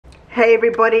Hey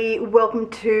everybody, welcome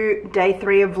to day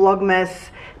 3 of Vlogmas.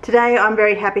 Today I'm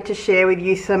very happy to share with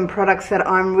you some products that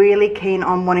I'm really keen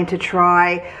on wanting to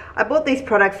try. I bought these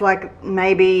products like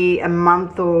maybe a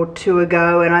month or 2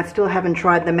 ago and I still haven't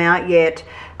tried them out yet.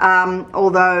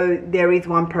 Although there is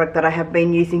one product that I have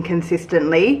been using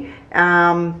consistently,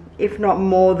 if not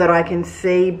more that I can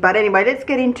see. But anyway, let's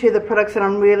get into the products that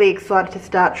I'm really excited to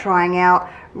start trying out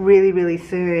really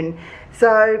soon.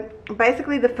 So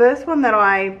basically the first one that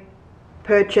I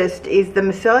purchased is the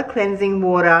Micellar Cleansing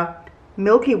Water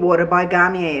Milky Water by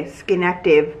Garnier Skin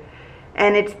Active,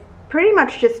 and it's pretty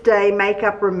much just a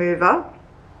makeup remover,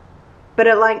 but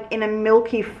in a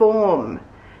milky form.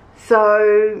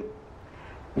 So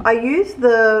I use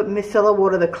the micellar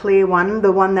water, the clear one,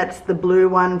 the one that's the blue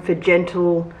one for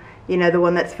gentle, you know, the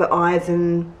one that's for eyes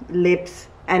and lips,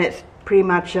 and it's pretty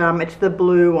much it's the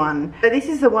blue one. So this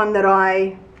is the one that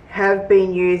I have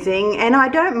been using, and I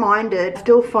don't mind it. I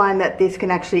still find that this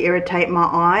can actually irritate my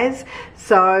eyes.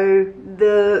 So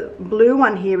the blue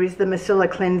one here is the Micellar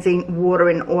Cleansing Water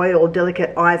and Oil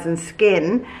Delicate Eyes and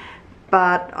Skin,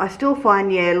 but I still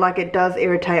find, yeah, like it does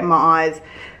irritate my eyes.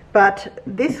 But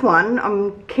this one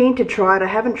I'm keen to try it. I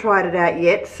haven't tried it out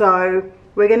yet, so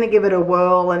we're going to give it a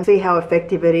whirl and see how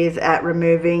effective it is at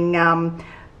removing the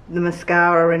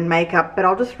mascara and makeup. But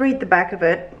I'll just read the back of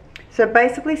it. So it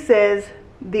basically says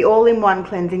the all-in-one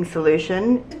cleansing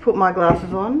solution. Let's put my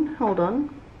glasses on. Hold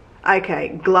on.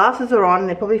 Okay, glasses are on.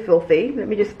 They're probably filthy. Let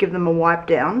me just give them a wipe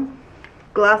down.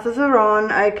 Glasses are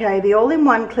on. Okay, the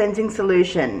all-in-one cleansing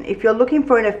solution. If you're looking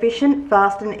for an efficient,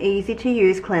 fast and easy to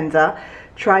use cleanser,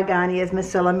 try Garnier's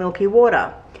Micellar Milky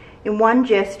Water. In one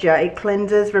gesture, it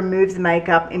cleanses, removes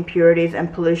makeup, impurities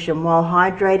and pollution while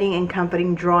hydrating and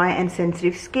comforting dry and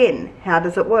sensitive skin. How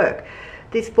does it work?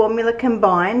 This formula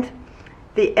combined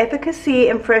the efficacy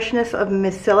and freshness of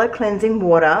micellar cleansing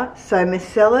water, so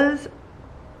micellars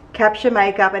capture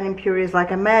makeup and impurities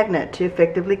like a magnet to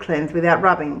effectively cleanse without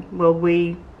rubbing. Well,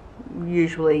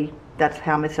 that's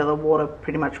how micellar water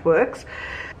pretty much works.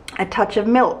 A touch of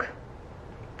milk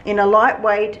in a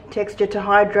lightweight texture to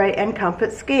hydrate and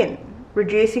comfort skin,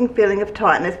 reducing feeling of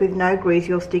tightness with no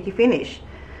greasy or sticky finish.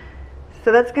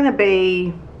 So that's going to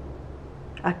be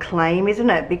a claim, isn't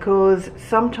it? Because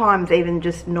sometimes even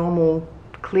just normal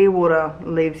clear water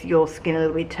leaves your skin a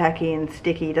little bit tacky and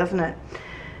sticky, doesn't it?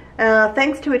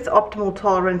 Thanks to its optimal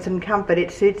tolerance and comfort,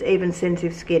 it suits even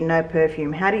sensitive skin. No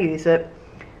perfume. How to use it?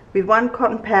 With one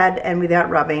cotton pad and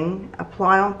without rubbing,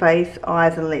 apply on face,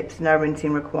 eyes and lips. No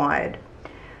rinsing required.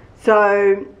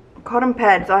 So cotton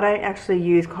pads, I don't actually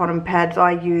use cotton pads.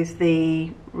 I use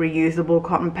the reusable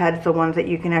cotton pads, the ones that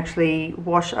you can actually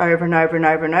wash over and over and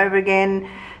over and over again.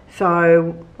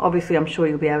 So obviously I'm sure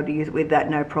you'll be able to use it with that,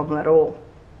 no problem at all.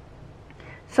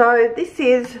 So this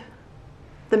is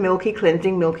the Milky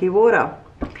Cleansing Milky Water,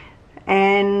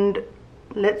 and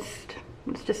let's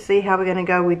just see how we're going to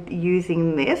go with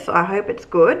using this. I hope it's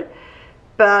good,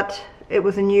 but it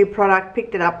was a new product,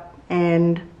 picked it up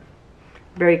and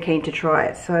very keen to try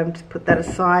it. So I'm just put that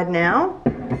aside now.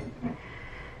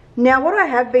 Now what I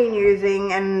have been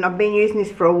using, and I've been using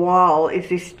this for a while, is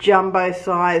this jumbo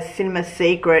size Cinema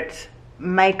Secrets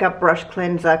Makeup Brush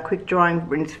Cleanser Quick Drying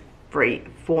Rinse Free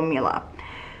formula.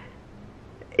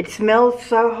 It smells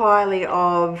so highly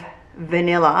of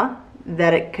vanilla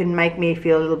that it can make me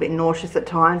feel a little bit nauseous at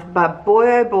times, but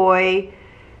boy oh boy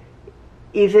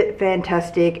is it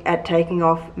fantastic at taking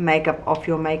off makeup off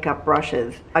your makeup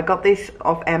brushes. I got this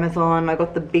off Amazon. I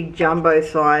got the big jumbo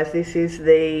size. This is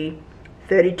the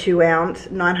 32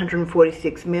 ounce,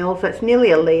 946 mils. That's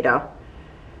nearly a litre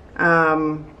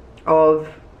of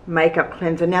makeup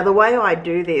cleanser. Now the way I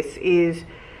do this is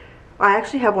I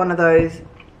actually have one of those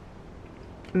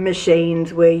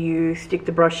machines where you stick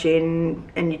the brush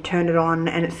in and you turn it on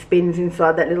and it spins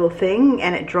inside that little thing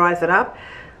and it dries it up.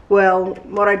 Well,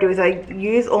 what I do is I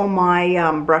use all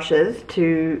my brushes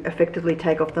to effectively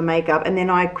take off the makeup, and then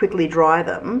I quickly dry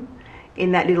them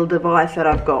in that little device that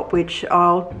I've got, which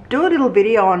I'll do a little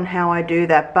video on how I do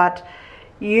that. But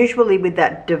usually with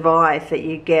that device that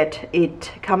you get,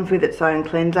 it comes with its own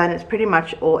cleanser and it's pretty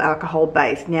much all alcohol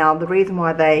based. Now the reason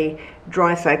why they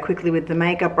dry so quickly with the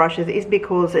makeup brushes is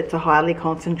because it's a highly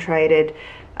concentrated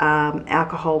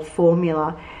alcohol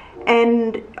formula.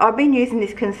 And I've been using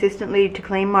this consistently to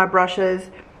clean my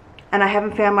brushes, and I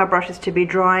haven't found my brushes to be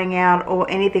drying out or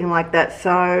anything like that.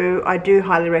 So I do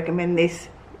highly recommend this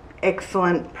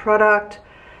excellent product.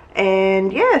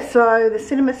 And yeah, so the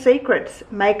Cinema Secrets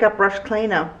Makeup Brush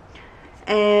Cleaner.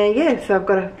 And yeah, so I've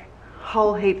got a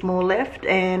whole heap more left,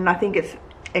 and I think it's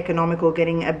economical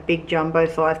getting a big jumbo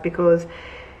size, because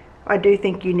I do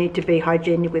think you need to be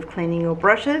hygienic with cleaning your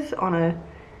brushes on a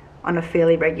on a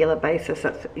fairly regular basis.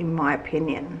 That's in my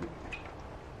opinion.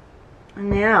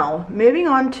 Now, moving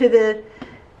on to the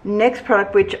next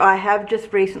product, which I have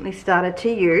just recently started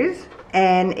to use,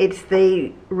 and it's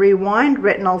the Rewind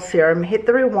Retinol Serum. Hit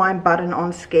the rewind button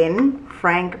on skin,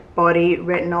 Frank Body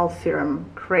Retinol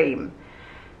Serum Cream.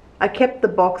 I kept the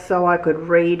box so I could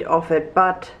read off it,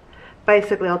 but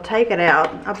basically I'll take it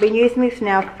out. I've been using this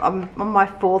now on my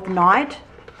 4th night,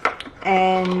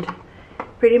 and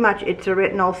pretty much it's a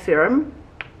retinol serum.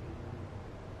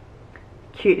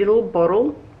 Cute little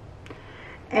bottle.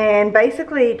 And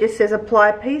basically it just says apply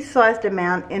a pea-sized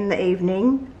amount in the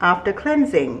evening after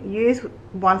cleansing. Use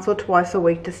once or twice a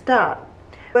week to start.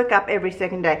 Work up every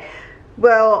second day.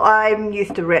 Well, I'm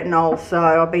used to retinol, so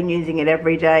I've been using it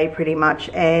every day pretty much,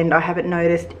 and I haven't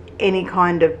noticed any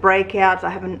kind of breakouts. I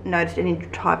haven't noticed any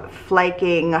type of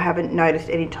flaking. I haven't noticed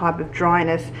any type of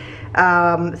dryness.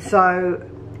 So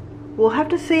we'll have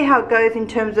to see how it goes in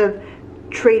terms of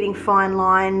treating fine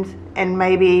lines and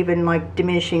maybe even like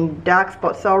diminishing dark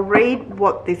spots. So I'll read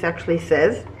what this actually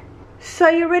says. So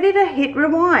you're ready to hit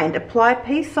rewind. Apply a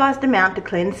pea-sized amount to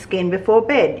cleanse skin before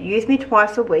bed. Use me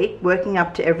twice a week, working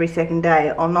up to every second day.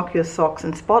 I'll knock your socks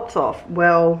and spots off.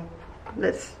 Well,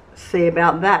 let's see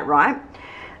about that, right?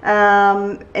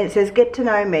 It says, get to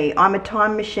know me. I'm a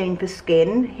time machine for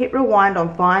skin. Hit rewind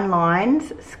on fine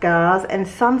lines, scars, and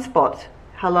sunspots.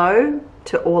 Hello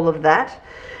to all of that.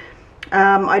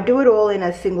 I do it all in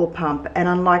a single pump, and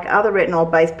unlike other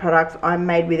retinol-based products, I'm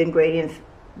made with ingredients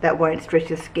that won't stretch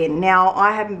your skin. Now,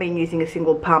 I haven't been using a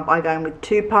single pump. I go in with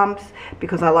 2 pumps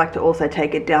because I like to also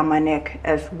take it down my neck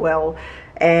as well.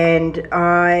 And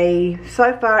I,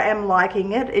 so far, am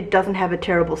liking it. It doesn't have a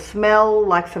terrible smell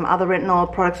like some other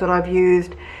retinol products that I've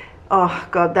used. Oh,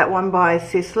 God, that one by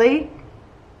Sisley.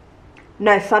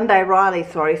 No, Sunday Riley,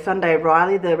 sorry. Sunday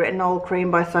Riley, the retinol cream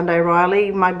by Sunday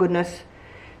Riley. My goodness,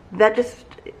 that just,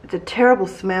 it's a terrible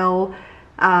smell.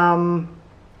 And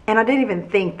I didn't even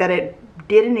think that it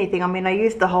did anything. I mean, I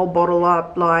used the whole bottle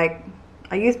up,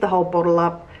 ages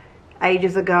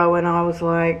ago, and I was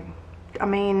like, I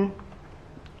mean,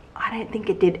 I don't think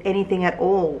it did anything at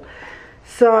all.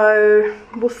 So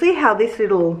we'll see how this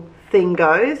little thing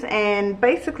goes, and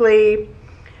basically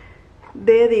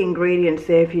they're the ingredients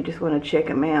there if you just want to check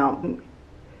them out.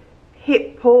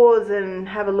 Hit pause and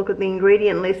have a look at the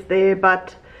ingredient list there,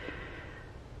 but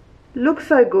looks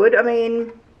so good. I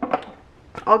mean,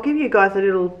 I'll give you guys a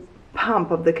little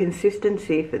pump of the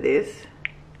consistency for this.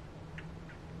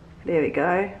 There we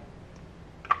go.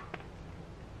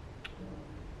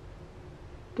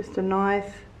 Just a nice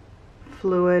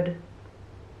fluid,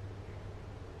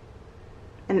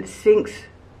 and it sinks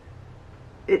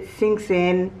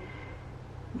in.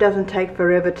 Doesn't take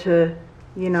forever to,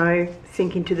 you know,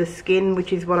 sink into the skin,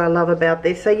 which is what I love about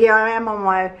this. So yeah, I am on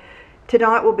my,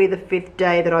 tonight will be the 5th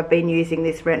day that I've been using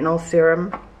this retinol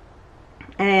serum.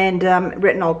 And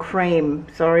retinol cream,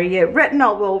 sorry, yeah,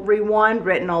 retinol, well, Rewind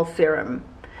Retinol Serum.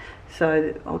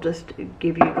 So I'll just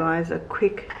give you guys a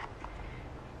quick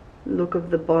look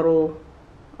of the bottle,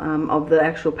 of the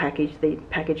actual package, the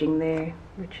packaging there,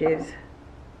 which is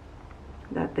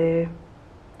that there.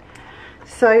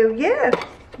 So yeah,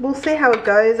 we'll see how it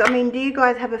goes. I mean, do you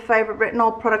guys have a favorite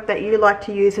retinol product that you like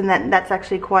to use and that's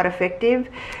actually quite effective?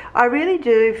 I really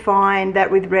do find that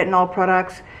with retinol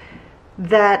products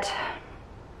that,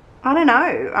 I don't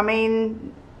know, I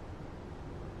mean,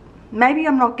 maybe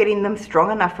I'm not getting them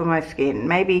strong enough for my skin.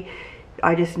 Maybe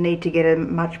I just need to get a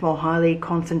much more highly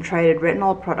concentrated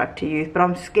retinol product to use, but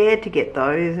I'm scared to get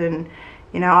those. And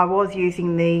you know, I was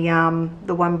using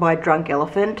the one by Drunk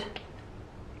Elephant.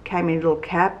 Came in a little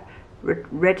cap,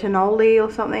 Retinol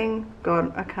or something.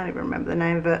 God, I can't even remember the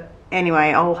name of it.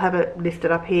 Anyway, I'll have it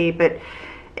listed up here, but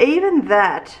even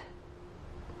that,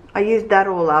 I used that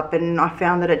all up and I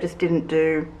found that it just didn't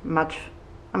do much.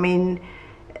 I mean,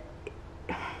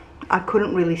 I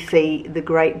couldn't really see the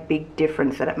great big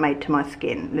difference that it made to my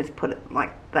skin. Let's put it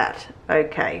like that.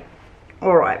 Okay.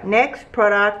 Alright, next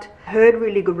product. Heard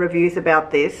really good reviews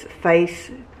about this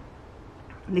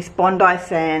Bondi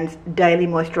Sands Daily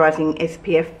Moisturising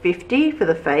SPF 50 for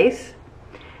the face.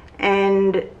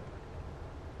 And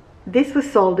this was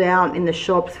sold out in the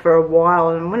shops for a while,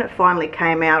 and when it finally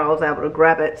came out I was able to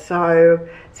grab it. So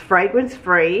it's fragrance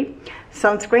free,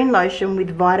 sunscreen lotion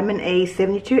with vitamin E,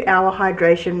 72-hour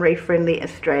hydration, reef friendly,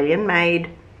 Australian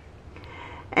made.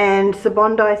 And it's the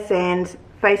Bondi Sands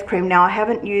face cream. Now I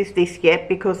haven't used this yet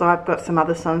because I've got some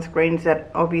other sunscreens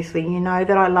that obviously you know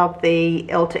that I love, the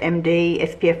Elta MD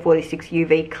SPF 46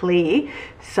 UV clear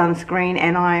sunscreen,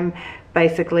 and I'm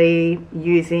basically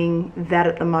using that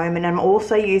at the moment. I'm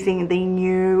also using the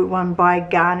new one by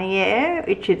Garnier,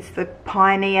 which is the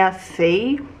Pioneer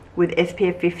C with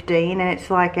SPF 15, and it's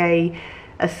like a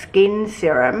skin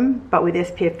serum but with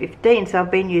SPF 15, so I've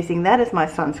been using that as my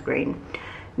sunscreen.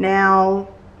 Now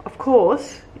of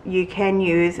course you can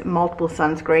use multiple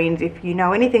sunscreens. If you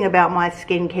know anything about my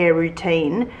skincare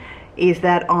routine, is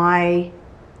that I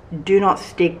do not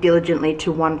stick diligently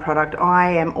to one product.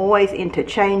 I am always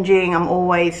interchanging, I'm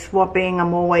always swapping,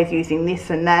 I'm always using this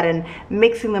and that and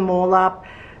mixing them all up,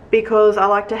 because I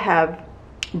like to have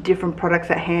different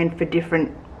products at hand for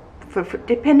different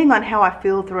depending on how I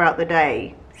feel throughout the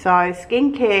day. So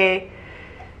skincare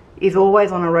is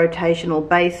always on a rotational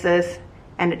basis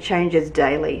and it changes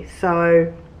daily.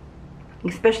 So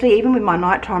especially even with my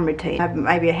nighttime routine, I have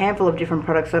maybe a handful of different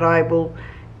products that I will,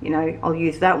 you know, I'll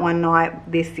use that one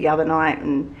night, this the other night,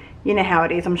 and you know how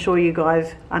it is. I'm sure you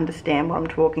guys understand what I'm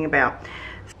talking about.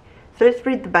 So let's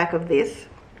read the back of this.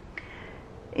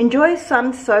 Enjoy a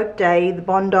sun-soaked day the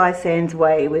Bondi Sands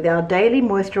way with our daily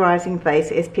moisturising face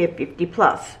SPF 50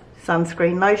 plus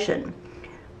sunscreen lotion.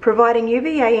 Providing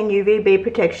UVA and UVB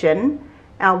protection,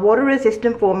 our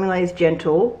water-resistant formula is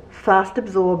gentle,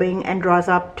 fast-absorbing and dries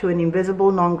up to an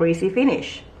invisible non-greasy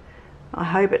finish. I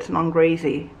hope it's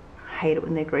non-greasy. I hate it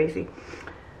when they're greasy.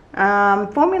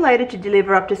 Formulated to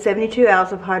deliver up to 72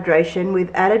 hours of hydration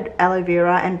with added aloe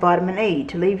vera and vitamin E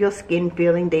to leave your skin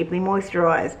feeling deeply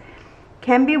moisturised.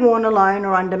 Can be worn alone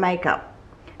or under makeup.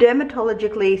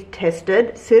 Dermatologically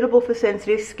tested, suitable for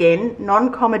sensitive skin,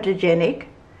 non-comedogenic,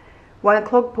 won't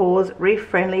clog pores,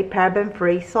 reef-friendly,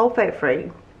 paraben-free,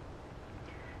 sulfate-free.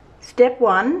 Step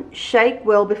 1, shake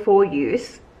well before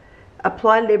use.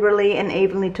 Apply liberally and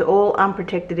evenly to all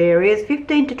unprotected areas,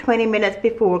 15 to 20 minutes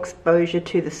before exposure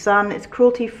to the sun. It's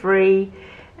cruelty-free.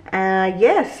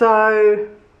 Yeah, so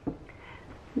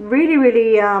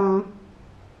really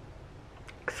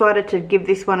excited to give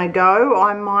this one a go.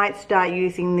 I might start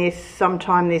using this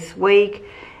sometime this week,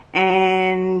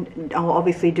 and I'll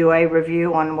obviously do a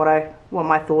review on what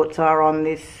my thoughts are on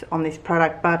this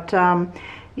product. But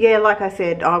yeah, like I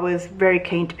said, I was very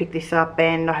keen to pick this up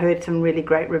and I heard some really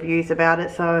great reviews about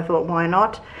it, so I thought why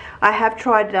not. I have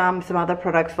tried some other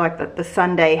products like the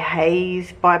Sunday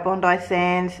Haze by Bondi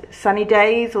Sands, Sunny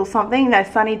Days or something, no,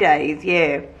 Sunny Days,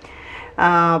 yeah,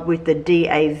 with the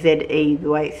D-A-Z-E, the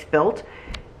way it's spelt.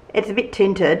 It's a bit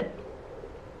tinted,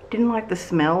 didn't like the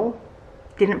smell,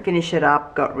 didn't finish it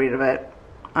up, got rid of it.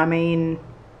 I mean,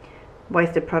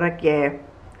 wasted product, yeah.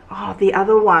 Oh, the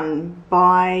other one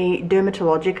by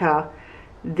Dermatologica,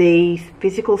 the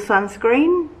physical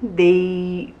sunscreen,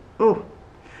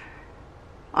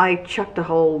 I chucked a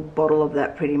whole bottle of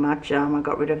that pretty much. I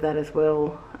got rid of that as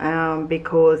well,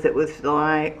 because it was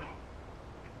like,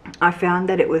 I found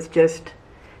that it was just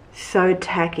so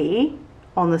tacky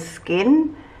on the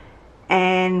skin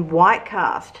and white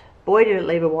cast. Boy, did it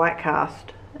leave a white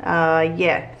cast.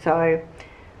 Yeah, so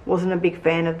wasn't a big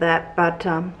fan of that, but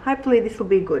hopefully this will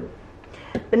be good.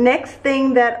 The next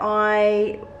thing that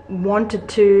I wanted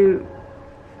to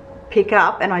pick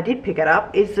up, and I did pick it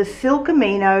up, is the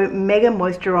Sikamino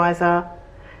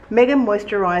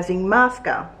Mega-Moisturizing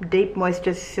Masker Deep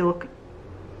Moisture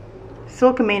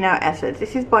Sikamino Acids.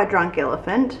 This is by Drunk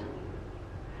Elephant.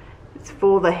 It's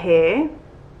for the hair.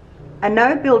 A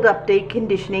no build-up deep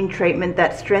conditioning treatment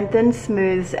that strengthens,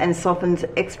 smooths and softens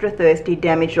extra thirsty,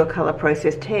 damaged or colour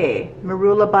processed hair.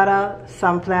 Marula butter,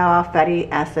 sunflower fatty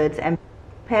acids and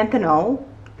panthenol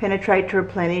penetrate to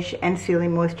replenish and seal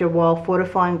in moisture, while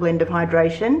fortifying blend of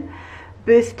hydration,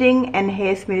 boosting and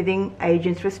hair smoothing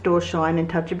agents restore shine and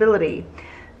touchability.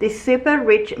 This super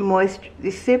rich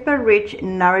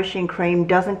nourishing cream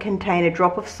doesn't contain a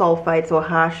drop of sulfates or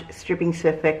harsh stripping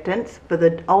surfactants for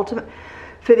the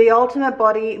ultimate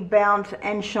body bounce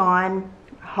and shine.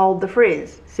 Hold the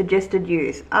frizz. Suggested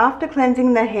use: after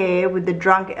cleansing the hair with the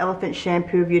Drunk Elephant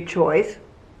shampoo of your choice.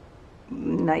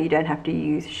 No, you don't have to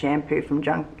use shampoo from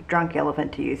Drunk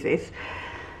Elephant to use this.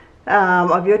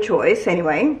 Of your choice,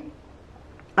 anyway.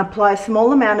 Apply a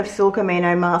small amount of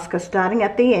Sikamino masker starting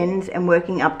at the ends and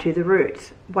working up to the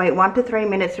roots. Wait 1 to 3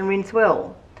 minutes and rinse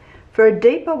well. For a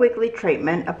deeper weekly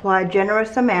treatment, apply a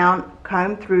generous amount,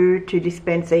 comb through to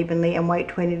dispense evenly and wait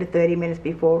 20 to 30 minutes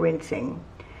before rinsing.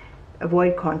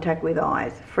 Avoid contact with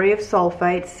eyes. Free of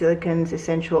sulfates, silicons,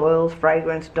 essential oils,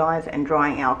 fragrance, dyes and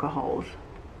drying alcohols.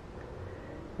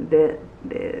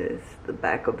 There's the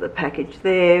back of the package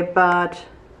there, but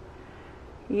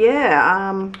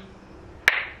yeah,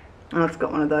 oh, it's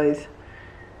got one of those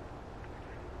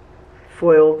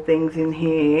foil things in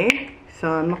here,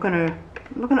 so I'm not gonna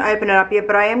open it up yet,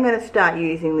 but I am going to start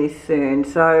using this soon.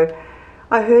 So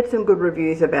I heard some good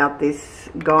reviews about this,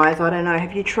 guys. I don't know,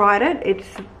 have you tried it? It's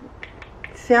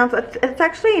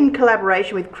actually in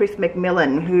collaboration with Chris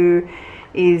McMillan, who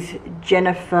is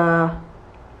Jennifer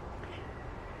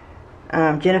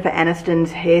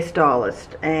Aniston's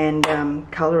hairstylist and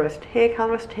colorist,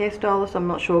 hairstylist, I'm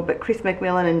not sure, but Chris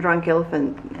McMillan and Drunk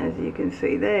Elephant, as you can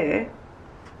see there.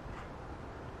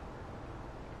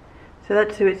 So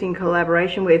that's who it's in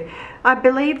collaboration with. I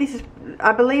believe this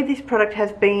product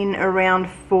has been around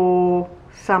for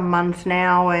some months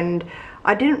now, and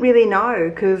I didn't really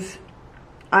know because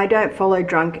I don't follow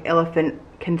Drunk Elephant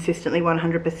consistently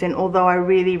 100%, although I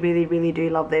really do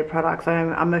love their products.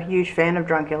 I'm a huge fan of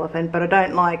Drunk Elephant, but I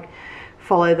don't like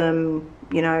follow them,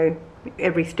 you know,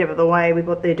 every step of the way with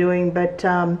what they're doing. But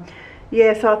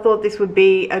yeah, so I thought this would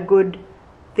be a good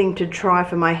thing to try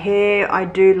for my hair. I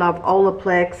do love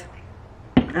OLAPLEX.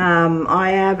 I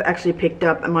have actually picked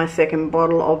up my second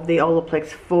bottle of the OLAPLEX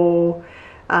 4.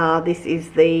 This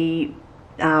is the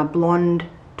blonde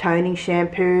toning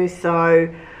shampoo, so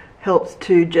helps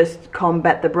to just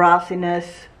combat the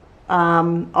brassiness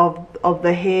of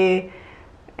the hair,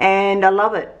 and I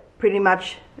love it. Pretty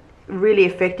much really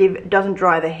effective. It doesn't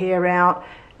dry the hair out,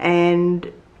 and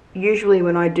usually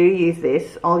when I do use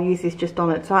this, I'll use this just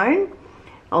on its own.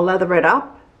 I'll lather it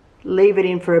up, leave it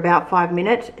in for about 5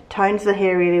 minutes. It tones the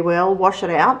hair really well, wash it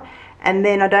out, and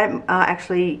then I don't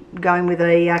actually go in with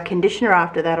a conditioner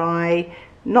after that.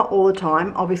 Not all the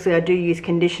time, obviously I do use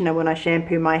conditioner when I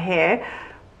shampoo my hair,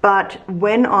 but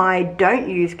when I don't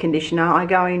use conditioner, I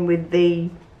go in with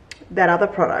that other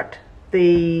product,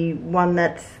 the one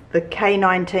that's the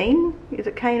K19, is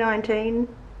it K19?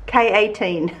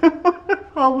 K18.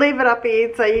 I'll leave it up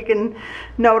here so you can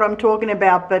know what I'm talking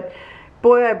about, but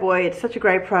boy oh boy, it's such a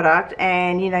great product.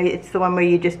 And you know, it's the one where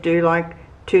you just do like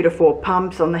 2 to 4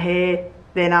 pumps on the hair,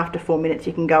 then after 4 minutes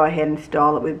you can go ahead and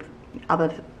style it with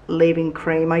other leave-in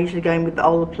cream. I usually go in with the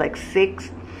OLAPLEX 6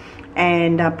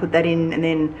 and put that in, and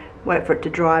then wait for it to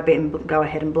dry a bit and go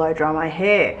ahead and blow dry my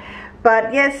hair.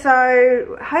 But yeah,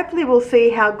 so hopefully we'll see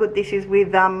how good this is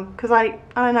with because I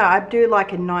don't know, I do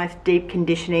like a nice deep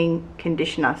conditioning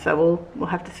conditioner, so we'll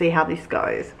have to see how this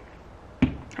goes.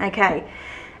 Okay,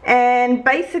 and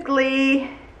basically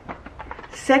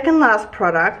second last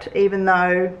product, even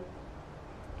though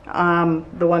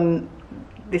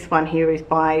this one here is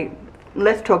by,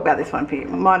 let's talk about this one for you,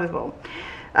 might as well.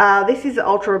 This is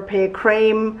Ultra Repair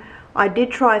Cream. I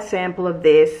did try a sample of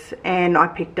this and I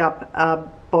picked up a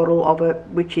bottle of it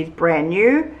which is brand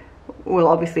new. Well,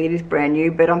 obviously it is brand new,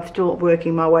 but I'm still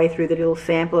working my way through the little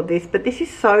sample of this. But this is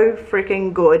so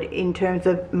freaking good in terms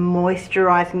of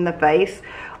moisturizing the face.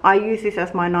 I use this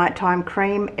as my nighttime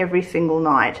cream every single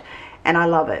night and I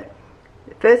love it.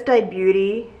 First Aid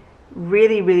Beauty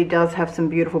really does have some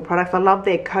beautiful products. I love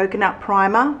their coconut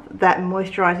primer, that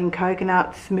moisturizing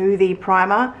coconut smoothie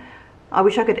primer. I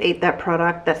wish I could eat that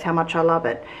product, that's how much I love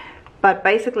it. But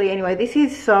basically, anyway, this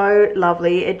is so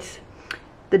lovely.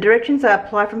 The directions are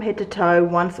apply from head to toe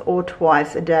once or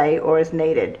twice a day or as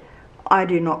needed. I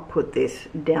do not put this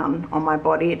down on my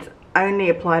body, it's only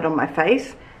applied on my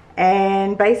face.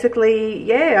 And basically,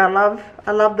 yeah,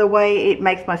 I love the way it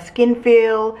makes my skin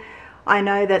feel. I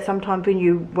know that sometimes when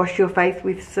you wash your face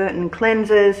with certain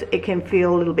cleansers, it can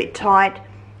feel a little bit tight,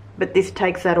 but this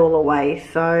takes that all away.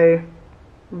 So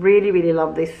really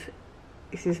love this.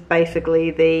 This is basically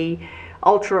the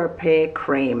Ultra Repair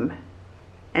Cream,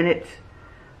 and it's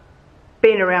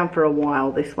been around for a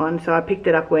while, this one. So I picked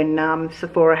it up when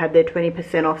Sephora had their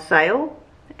 20% off sale,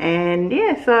 and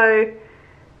yeah, so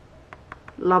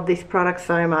love this product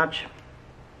so much.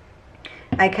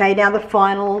 Okay, now the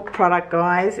final product,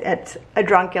 guys, it's a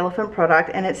Drunk Elephant product,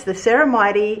 and it's the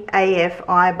Ceramighty AF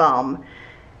Eye Balm.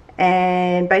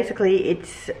 And basically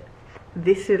it's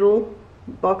this little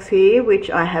box here, which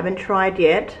I haven't tried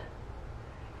yet.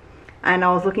 And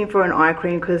I was looking for an eye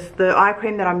cream because the eye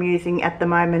cream that I'm using at the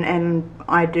moment, and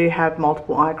I do have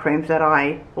multiple eye creams that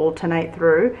I alternate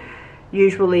through.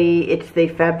 Usually it's the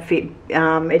FabFit,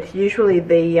 it's usually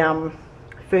the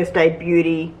First Aid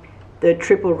Beauty, the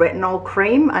triple retinol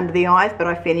cream under the eyes, but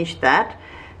I finished that.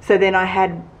 So then I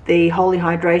had the Holy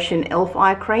Hydration Elf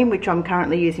eye cream, which I'm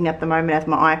currently using at the moment as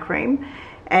my eye cream.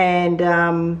 And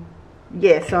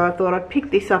yeah, so I thought I'd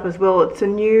pick this up as well. It's a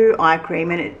new eye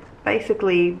cream, and it's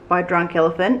basically by Drunk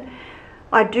Elephant.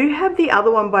 I do have the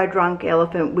other one by Drunk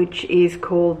Elephant, which is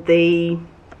called the,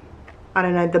 I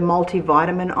don't know, the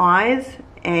Multivitamin eyes,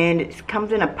 and it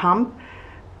comes in a pump,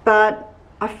 but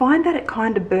I find that it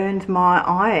kind of burns my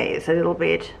eyes a little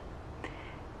bit.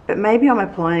 But maybe I'm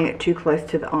applying it too close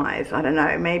to the eyes. I don't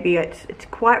know. Maybe it's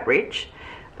quite rich.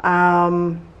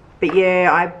 But yeah,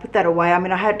 I put that away. I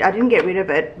mean, I didn't get rid of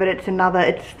it, but it's another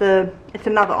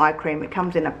eye cream. It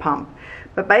comes in a pump.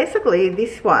 But basically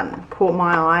this one caught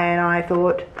my eye and I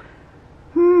thought,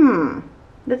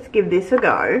 let's give this a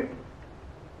go.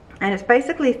 And it's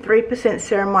basically 3%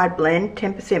 ceramide blend,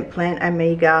 10% plant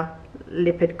omega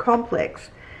lipid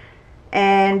complex.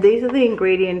 And these are the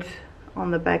ingredients on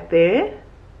the back there,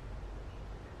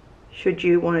 should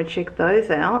you want to check those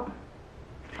out.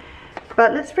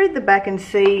 But let's read the back and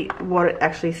see what it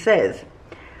actually says.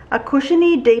 A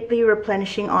cushiony, deeply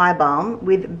replenishing eye balm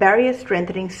with barrier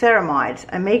strengthening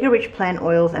ceramides, omega-rich plant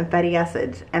oils and fatty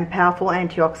acids, and powerful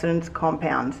antioxidants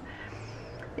compounds.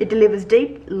 It delivers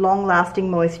deep,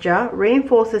 long-lasting moisture,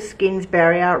 reinforces skin's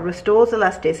barrier, restores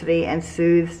elasticity, and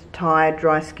soothes tired,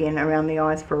 dry skin around the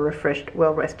eyes for a refreshed,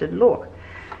 well-rested look.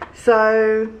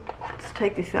 So, let's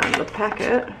take this out of the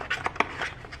packet.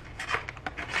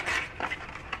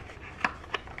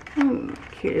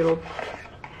 Cute little...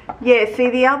 Yeah, see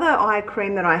the other eye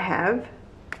cream that I have,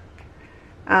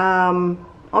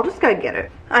 I'll just go get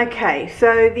it. Okay,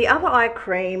 so the other eye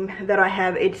cream that I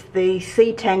have, it's the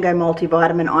C-Tango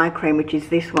multivitamin eye cream, which is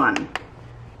this one.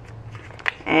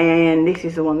 And this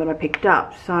is the one that I picked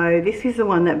up. So this is the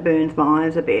one that burns my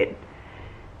eyes a bit.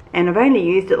 And I've only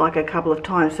used it like a couple of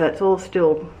times, so it's all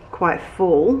still quite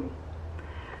full.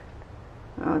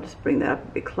 I'll just bring that up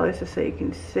a bit closer so you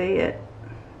can see it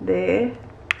there.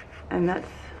 And that's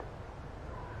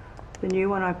the new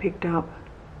one I picked up.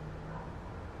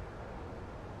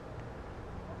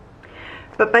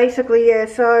 But basically, yeah,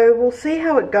 so we'll see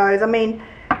how it goes. I mean,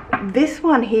 this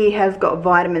one here has got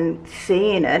vitamin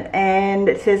C in it, and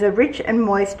it says a rich and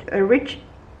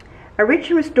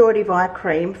restorative eye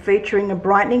cream featuring a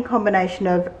brightening combination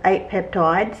of 8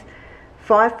 peptides,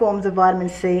 5 forms of vitamin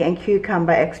C and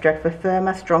cucumber extract for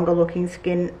firmer, stronger looking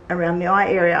skin around the eye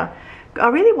area. I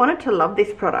really wanted to love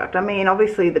this product. I mean,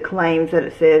 obviously the claims that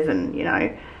it says, and you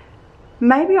know,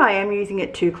 maybe I am using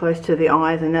it too close to the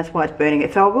eyes and that's why it's burning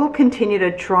it. So I will continue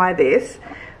to try this,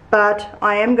 but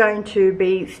I am going to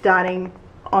be starting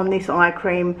on this eye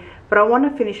cream. But I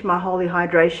want to finish my Holy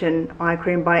Hydration eye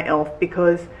cream by e.l.f.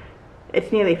 because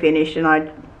it's nearly finished, and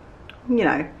you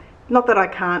know, not that I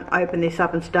can't open this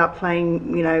up and start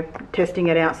playing, you know, testing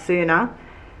it out sooner,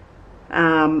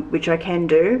 which I can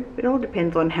do. It all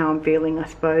depends on how I'm feeling, I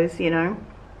suppose, you know.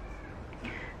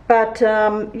 But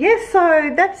yeah,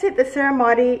 so that's it, the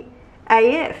Ceramighty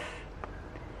AF.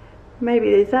 Maybe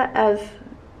is that as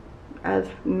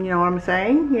you know what I'm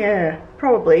saying? Yeah,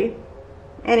 probably.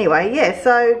 Anyway, yeah,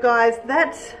 so guys,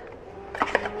 that's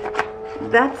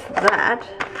that.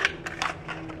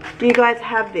 Do you guys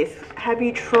have this? Have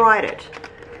you tried it?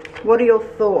 What are your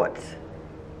thoughts?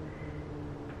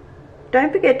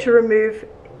 Don't forget to remove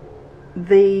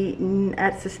the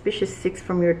at suspicious 6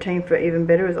 from your routine for even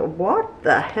better results. What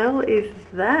the hell is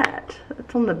that?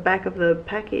 It's on the back of the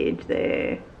package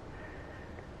there.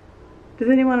 Does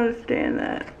anyone understand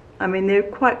that? I mean, they're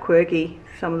quite quirky,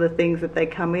 some of the things that they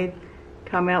come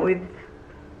out with,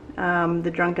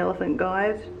 the Drunk Elephant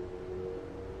guys.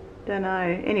 Don't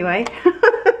know. Anyway,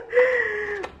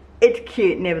 it's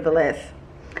cute nevertheless.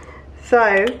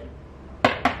 So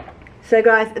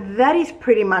guys, that is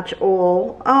pretty much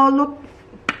all. Oh look,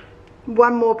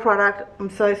 one more product. I'm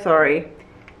so sorry.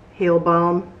 Heel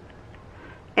Balm.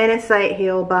 NS8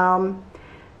 Heel Balm.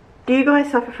 Do you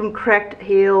guys suffer from cracked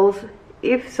heels?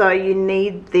 If so, you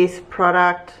need this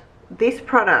product. This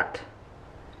product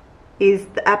is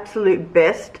the absolute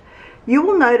best. You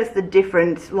will notice the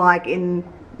difference like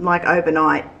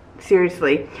overnight.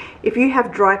 Seriously. If you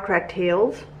have dry cracked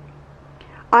heels,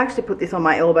 I actually put this on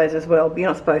my elbows as well. You're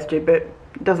not supposed to, but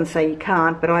it doesn't say you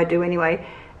can't, but I do anyway.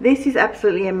 This is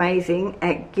absolutely amazing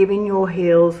at giving your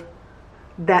heels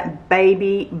that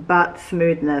baby butt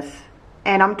smoothness.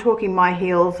 And I'm talking my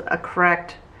heels are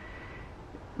cracked.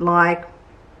 Like,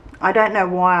 I don't know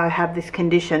why I have this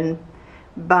condition,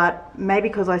 but maybe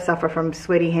because I suffer from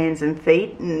sweaty hands and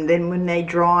feet, and then when they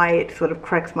dry it sort of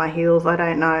cracks my heels. I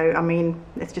don't know. I mean,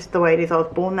 it's just the way it is. I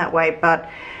was born that way. But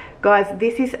guys,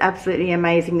 this is absolutely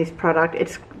amazing, this product.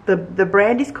 It's the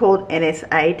brand is called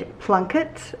NS8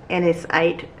 Plunketts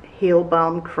NS8 Heel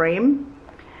Balm Cream.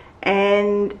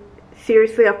 And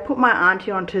seriously, I've put my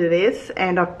auntie onto this,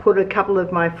 and I've put a couple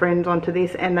of my friends onto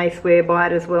this, and they swear by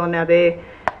it as well. Now they're,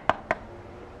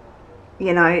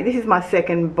 you know, this is my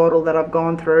second bottle that I've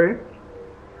gone through.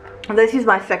 This is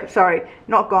my second, sorry,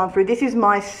 not gone through. This is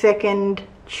my second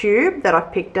tube that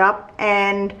I've picked up,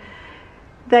 and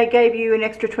they gave you an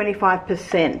extra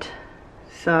 25%.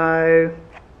 So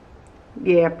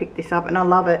yeah, I picked this up and I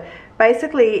love it.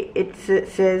 Basically it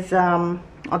says,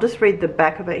 I'll just read the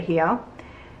back of it here.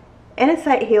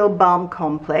 NS8 Heal Balm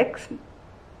Complex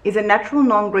is a natural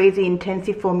non-greasy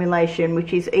intensive formulation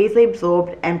which is easily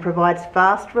absorbed and provides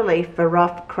fast relief for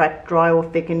rough, cracked, dry or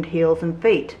thickened heels and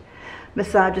feet.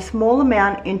 Massage a small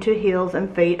amount into heels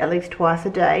and feet at least twice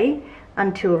a day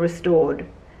until restored.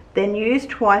 Then use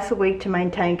twice a week to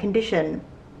maintain condition.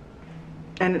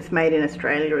 And it's made in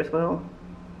Australia as well.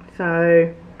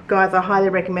 So guys, I highly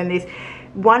recommend this.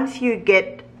 Once you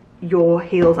get your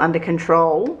heels under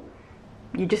control,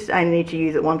 you just only need to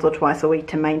use it once or twice a week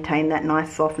to maintain that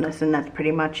nice softness, and that's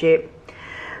pretty much it.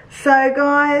 So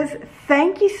guys,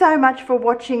 thank you so much for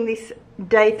watching this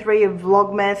day 3 of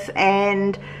Vlogmas,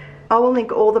 and I will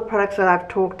link all the products that I've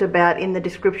talked about in the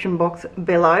description box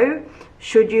below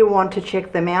should you want to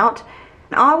check them out.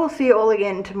 And I will see you all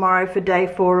again tomorrow for day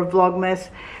 4 of Vlogmas.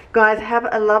 Guys, have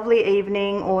a lovely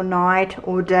evening or night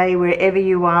or day wherever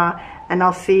you are, and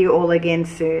I'll see you all again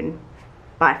soon.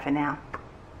 Bye for now.